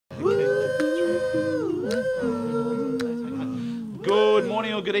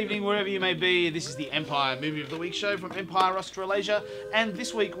or good evening, wherever you may be. This is the Empire Movie of the Week show from Empire Australasia, and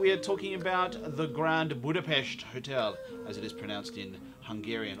this week we are talking about the Grand Budapest Hotel, as it is pronounced in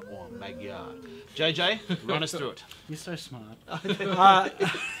Hungarian or Magyar. JJ, run us through it. You're so smart.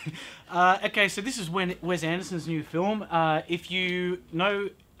 Okay, so this is Wes Anderson's new film. If you know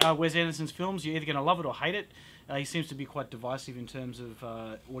Wes Anderson's films, you're either going to love it or hate it. He seems to be quite divisive in terms of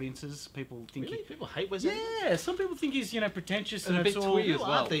audiences. People think People hate Wes Anderson? Yeah, some people think he's pretentious and a bit twee as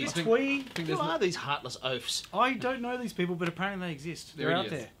well. These twee. Who are these heartless oafs? I don't know these people, but apparently they exist. They're out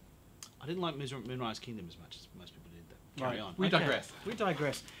there. I didn't like Moonrise Kingdom as much as most people did. Carry on. We digress. We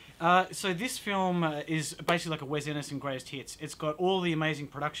digress. So this film is basically like a Wes Anderson greatest hits. It's got all the amazing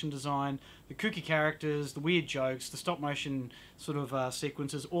production design, the kooky characters, the weird jokes, the stop motion sort of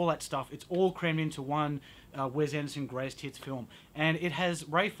sequences, all that stuff. It's all crammed into one Wes Anderson greatest hits film. And it has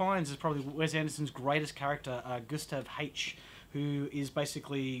Ray Fiennes as probably Wes Anderson's greatest character, Gustav H., who is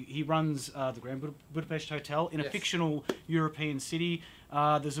basically, he runs the Grand Budapest Hotel in a fictional European city.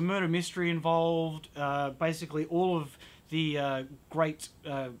 There's a murder mystery involved. Basically all of the great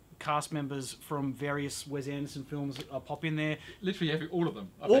cast members from various Wes Anderson films pop in there. Literally all of them.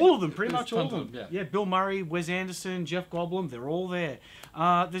 All of them, pretty much all of them. Yeah, Bill Murray, Wes Anderson, Jeff Goldblum, they're all there.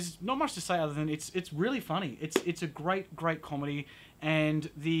 There's not much to say other than it's really funny. It's a great comedy, and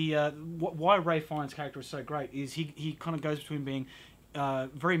the why Ray Fiennes' character is so great is he kind of goes between being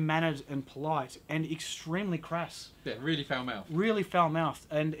very mannered and polite and extremely crass. Yeah, really foul-mouthed. Really foul-mouthed,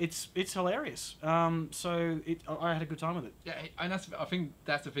 and it's hilarious. So I had a good time with it. Yeah, and I think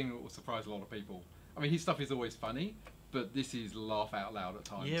that's the thing that will surprise a lot of people. I mean, his stuff is always funny, but this is laugh out loud at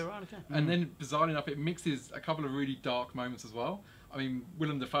times. Yeah, right, okay. And then, bizarrely enough, it mixes a couple of really dark moments as well. I mean,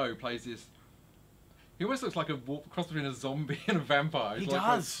 Willem Dafoe plays this... He almost looks like a cross between a zombie and a vampire. He like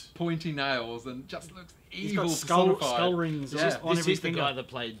does. Pointy nails and just looks evil. He's got skull rings. Yeah. On This every is the finger. guy that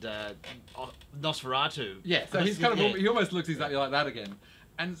played Nosferatu. Yeah, so he's kind of he almost looks exactly like that again.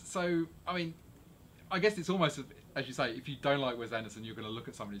 And so, I mean, I guess it's almost, as you say, if you don't like Wes Anderson, you're going to look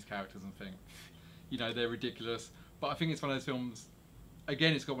at some of these characters and think, you know, they're ridiculous. But I think it's one of those films,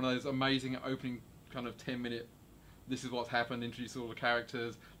 again, it's got one of those amazing opening kind of 10-minute, this is what's happened, introduce all the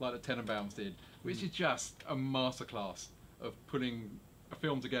characters, like the Tenenbaums did, which is just a masterclass of putting a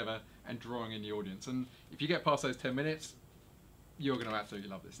film together and drawing in the audience. And if you get past those 10 minutes, you're going to absolutely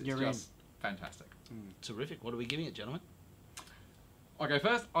love this. It's just fantastic. Terrific. What are we giving it, gentlemen? I'll go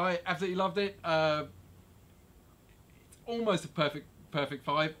first. I absolutely loved it. It's almost a perfect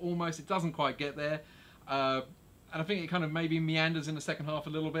 5. Almost. It doesn't quite get there. And I think it kind of maybe meanders in the second half a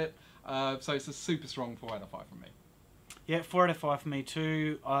little bit. So it's a super strong 4 out of 5 from me. Yeah, 4 out of 5 for me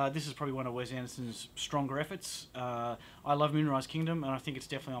too. This is probably one of Wes Anderson's stronger efforts. I love Moonrise Kingdom, and I think it's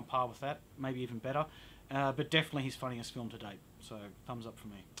definitely on par with that, maybe even better. But definitely his funniest film to date. So thumbs up for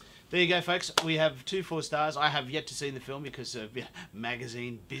me. There you go, folks. We have 2 4 stars. I have yet to see the film because of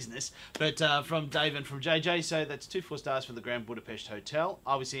magazine business. But from Dave and from JJ, so that's 2 4 stars for the Grand Budapest Hotel.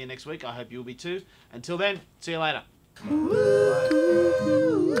 I will see you next week. I hope you'll be too. Until then, see you later. Bye.